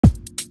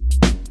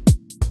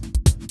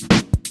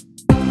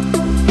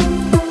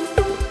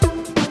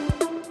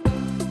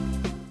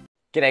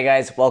G'day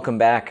guys, welcome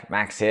back,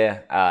 Max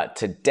here.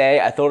 Today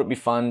I thought it'd be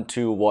fun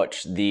to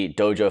watch the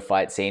dojo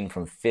fight scene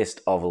from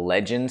Fist of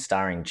Legend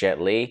starring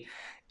Jet Li.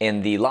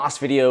 In the last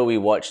video we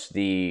watched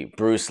the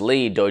Bruce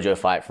Lee dojo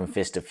fight from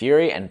Fist of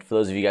Fury, and for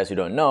those of you guys who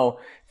don't know,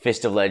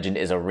 Fist of Legend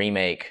is a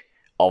remake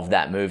of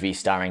that movie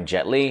starring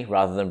Jet Li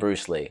rather than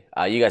Bruce Lee.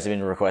 You guys have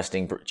been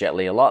requesting Jet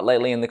Li a lot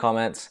lately in the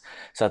comments,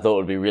 so I thought it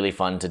would be really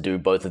fun to do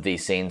both of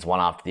these scenes one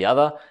after the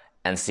other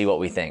and see what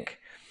we think.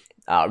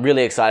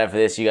 Really excited for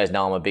this. You guys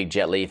know I'm a big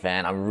Jet Li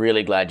fan. I'm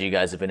really glad you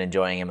guys have been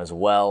enjoying him as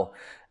well.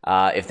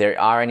 If there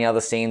are any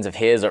other scenes of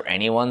his or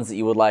anyone's that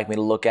you would like me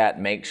to look at,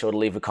 make sure to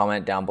leave a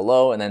comment down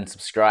below and then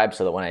subscribe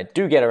so that when I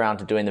do get around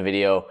to doing the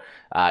video,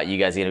 you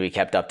guys are going to be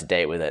kept up to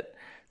date with it.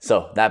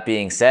 So that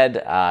being said,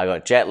 I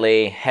got Jet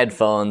Li,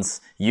 headphones,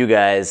 you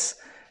guys,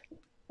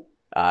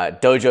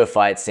 dojo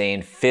fight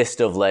scene, Fist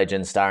of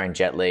Legend starring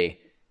Jet Li.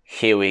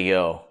 Here we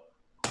go.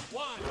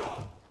 1,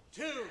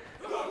 2,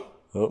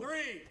 3.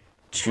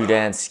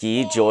 Chudan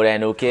ski,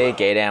 Jordan uke,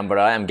 Gaidan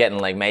bro. I'm getting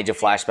like major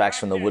flashbacks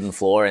from the wooden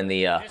floor and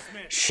the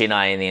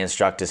shinai in the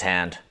instructor's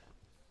hand.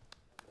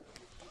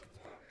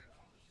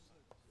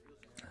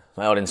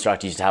 My old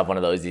instructor used to have one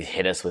of those he'd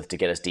hit us with to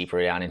get us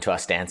deeper down into our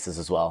stances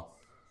as well.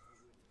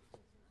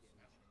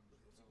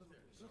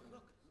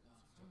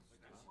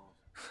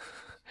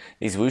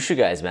 These wushu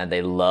guys, man,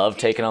 they love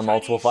taking on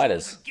multiple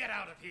fighters. Get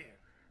out of here.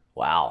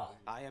 Wow.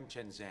 I am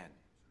Chen Zan.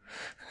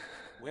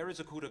 Where is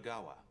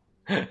Akutagawa?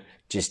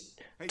 Just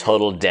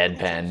total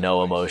deadpan,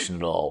 no emotion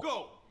at all.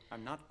 Go.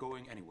 I'm not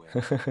going anywhere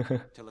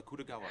till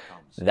Akutagawa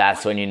comes.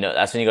 That's when you know.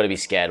 That's when you got to be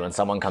scared, when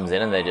someone comes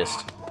in and they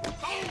just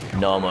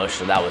no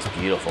emotion. That was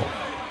beautiful.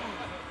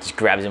 Just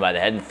grabs him by the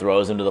head and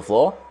throws him to the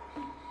floor.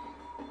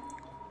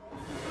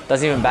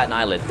 Doesn't even bat an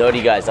eyelid.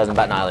 30 guys, doesn't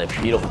bat an eyelid.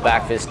 Beautiful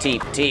back fist,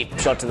 teep,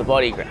 shot to the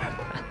body grab.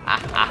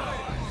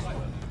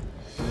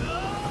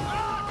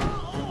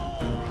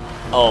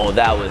 Oh,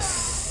 that was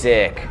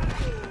sick.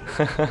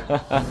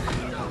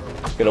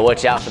 Gotta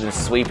watch out for the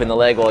sweep in the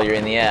leg while you're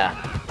in the air.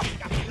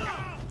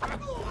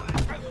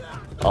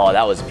 Oh,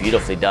 that was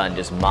beautifully done,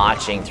 just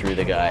marching through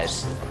the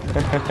guys.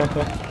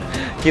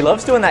 He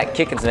loves doing that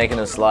kick and making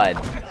them slide.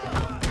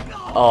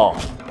 Oh,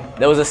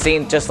 there was a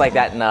scene just like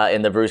that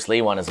in the Bruce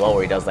Lee one as well,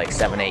 where he does like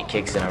 7, 8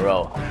 kicks in a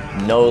row.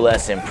 No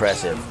less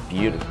impressive.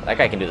 Beautiful. That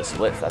guy can do the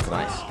splits, that's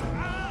nice.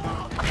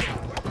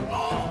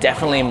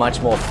 Definitely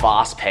much more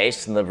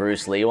fast-paced than the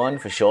Bruce Lee one,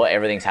 for sure.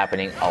 Everything's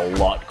happening a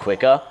lot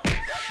quicker.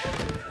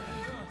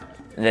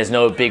 And there's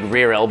no big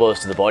rear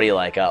elbows to the body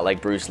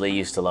like Bruce Lee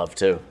used to love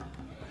too.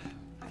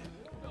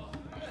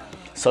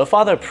 So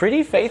far, they're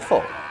pretty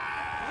faithful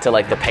to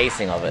like the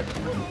pacing of it.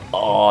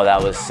 Oh,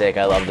 that was sick.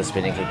 I love the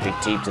spinning kick, big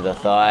teep to the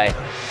thigh.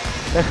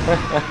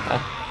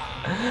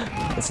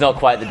 It's not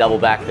quite the double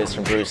back fist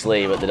from Bruce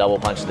Lee, but the double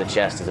punch to the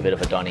chest is a bit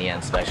of a Donnie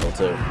Yen special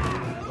too.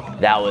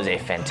 That was a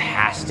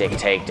fantastic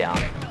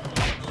takedown.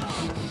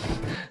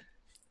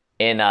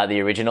 In the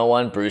original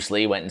one, Bruce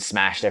Lee went and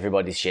smashed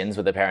everybody's shins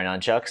with a pair of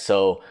nunchucks.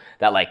 So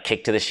that like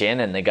kick to the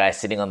shin and the guy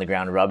sitting on the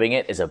ground rubbing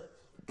it is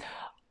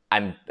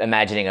I'm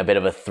imagining a bit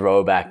of a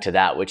throwback to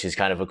that, which is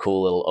kind of a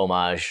cool little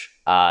homage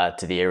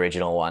to the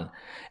original one.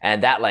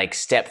 And that like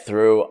step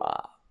through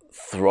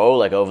throw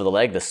like over the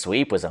leg, the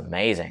sweep was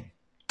amazing.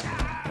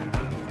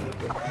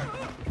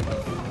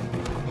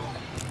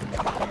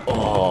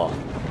 Oh.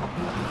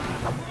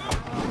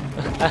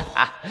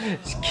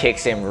 Just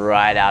kicks him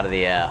right out of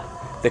the air.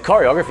 The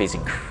choreography is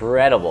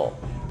incredible.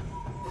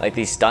 Like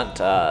these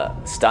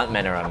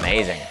stuntmen are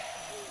amazing.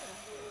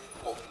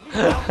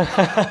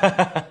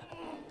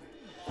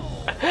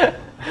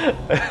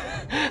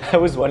 I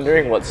was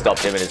wondering what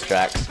stopped him in his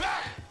tracks.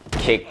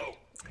 Kick.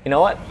 You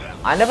know what?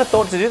 I never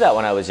thought to do that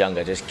when I was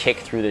younger. Just kick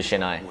through the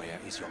shinai. Where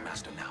is your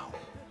master now?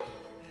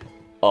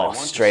 Oh,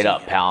 straight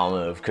up power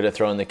move. Could have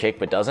thrown the kick,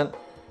 but doesn't.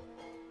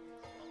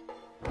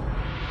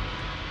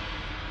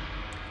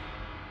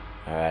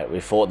 Alright, we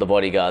fought the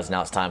bodyguards,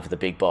 now it's time for the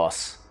big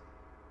boss.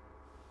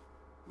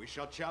 We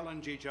shall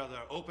challenge each other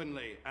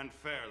openly and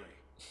fairly.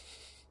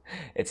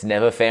 It's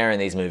never fair in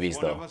these movies,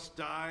 If one though. of us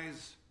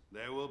dies,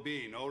 there will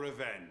be no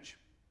revenge.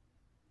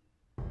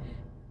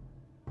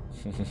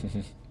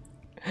 You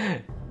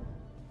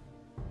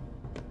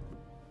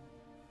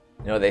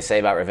know what they say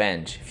about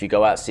revenge? If you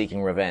go out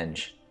seeking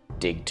revenge,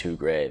 dig 2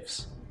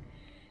 graves.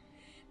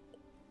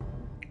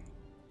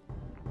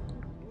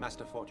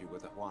 Master fought you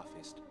with a Hua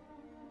fist.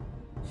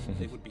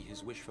 It would be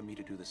his wish for me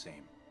to do the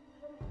same.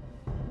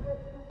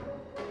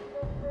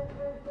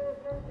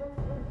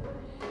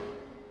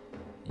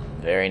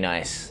 Very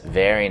nice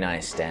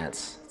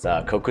stance. It's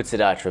a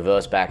Kokutsudachi,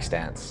 reverse back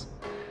stance.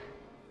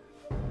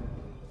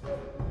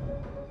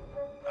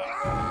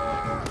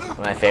 One of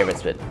my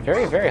favorites, but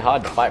very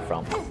hard to fight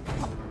from.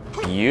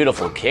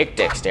 Beautiful kick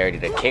dexterity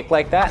to kick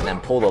like that and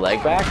then pull the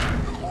leg back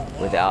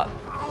without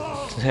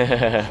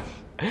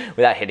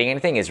without hitting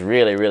anything is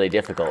really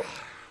difficult.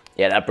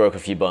 Yeah, that broke a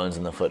few bones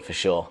in the foot for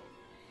sure.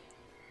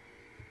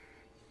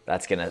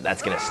 That's gonna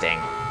sting.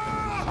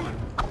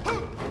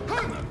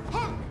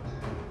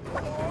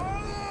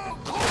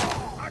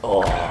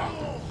 Oh.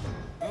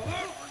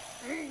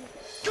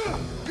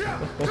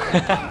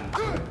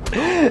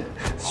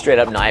 Straight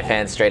up knife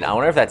hand straight. I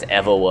wonder if that's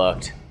ever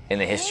worked in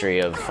the history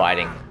of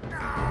fighting.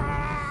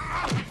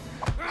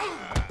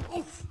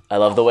 I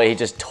love the way he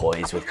just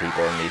toys with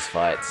people in these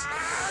fights.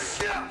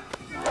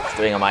 He's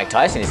doing a Mike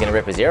Tyson, he's gonna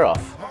rip his ear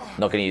off.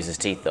 Not gonna use his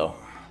teeth though.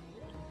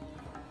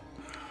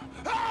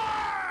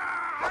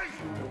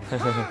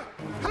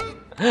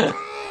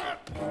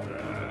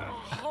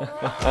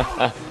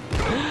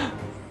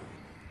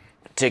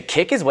 To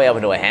kick his way up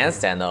into a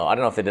handstand though, I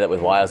don't know if they did that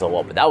with wires or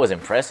what, but that was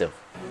impressive.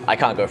 I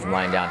can't go from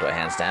lying down to a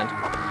handstand.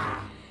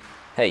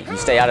 Hey, you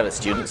stay out of it,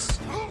 students.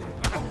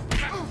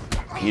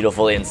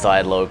 Beautiful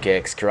inside low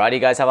kicks. Karate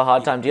guys have a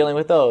hard time dealing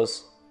with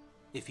those.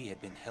 If he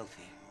had been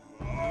healthy.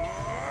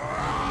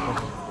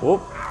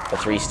 Whoop. The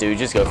Three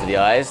Stooges go for the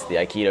eyes. The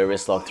Aikido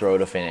wrist lock throw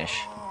to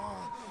finish.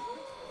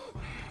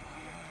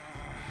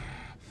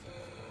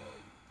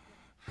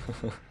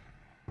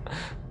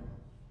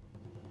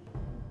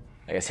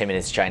 I guess him and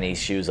his Chinese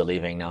shoes are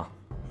leaving now.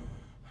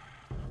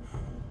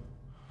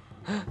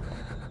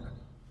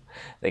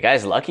 The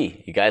guy's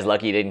lucky. You guys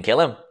lucky you didn't kill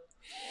him.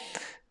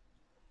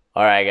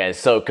 Alright guys,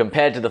 so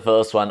compared to the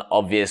first one,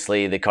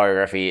 obviously the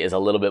choreography is a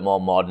little bit more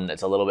modern,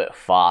 it's a little bit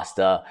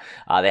faster.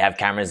 They have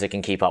cameras that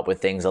can keep up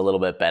with things a little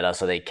bit better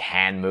so they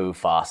can move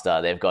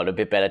faster. They've got a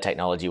bit better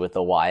technology with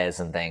the wires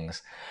and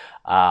things.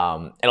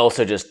 And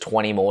also just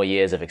 20 more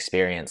years of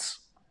experience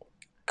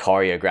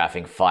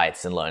choreographing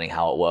fights and learning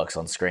how it works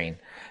on screen.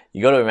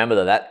 You got to remember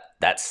though,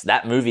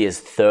 that movie is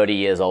 30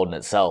 years old in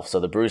itself, so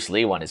the Bruce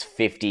Lee one is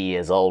 50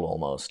 years old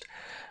almost.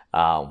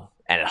 And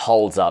it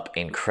holds up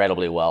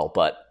incredibly well,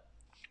 but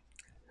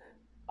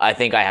I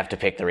think I have to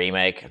pick the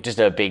remake. I'm just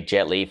a big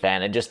Jet Li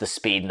fan, and just the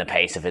speed and the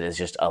pace of it is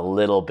just a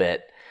little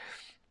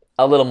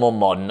more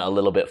modern, a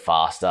little bit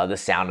faster. The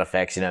sound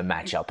effects,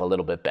 match up a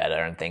little bit better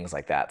and things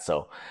like that.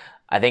 So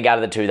I think out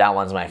of the two, that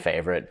one's my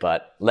favorite.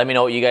 But let me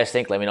know what you guys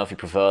think. Let me know if you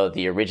prefer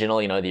the original.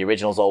 The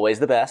original's always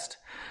the best.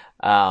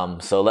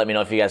 So let me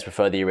know if you guys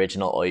prefer the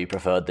original or you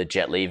prefer the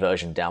Jet Li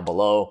version down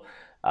below.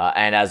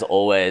 And as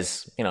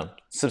always,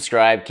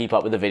 subscribe, keep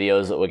up with the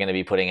videos that we're going to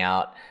be putting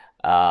out.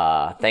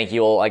 Thank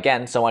you all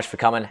again so much for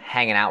coming,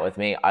 hanging out with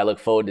me. I look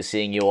forward to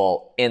seeing you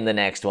all in the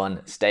next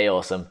one. Stay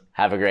awesome.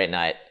 Have a great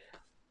night.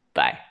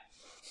 Bye.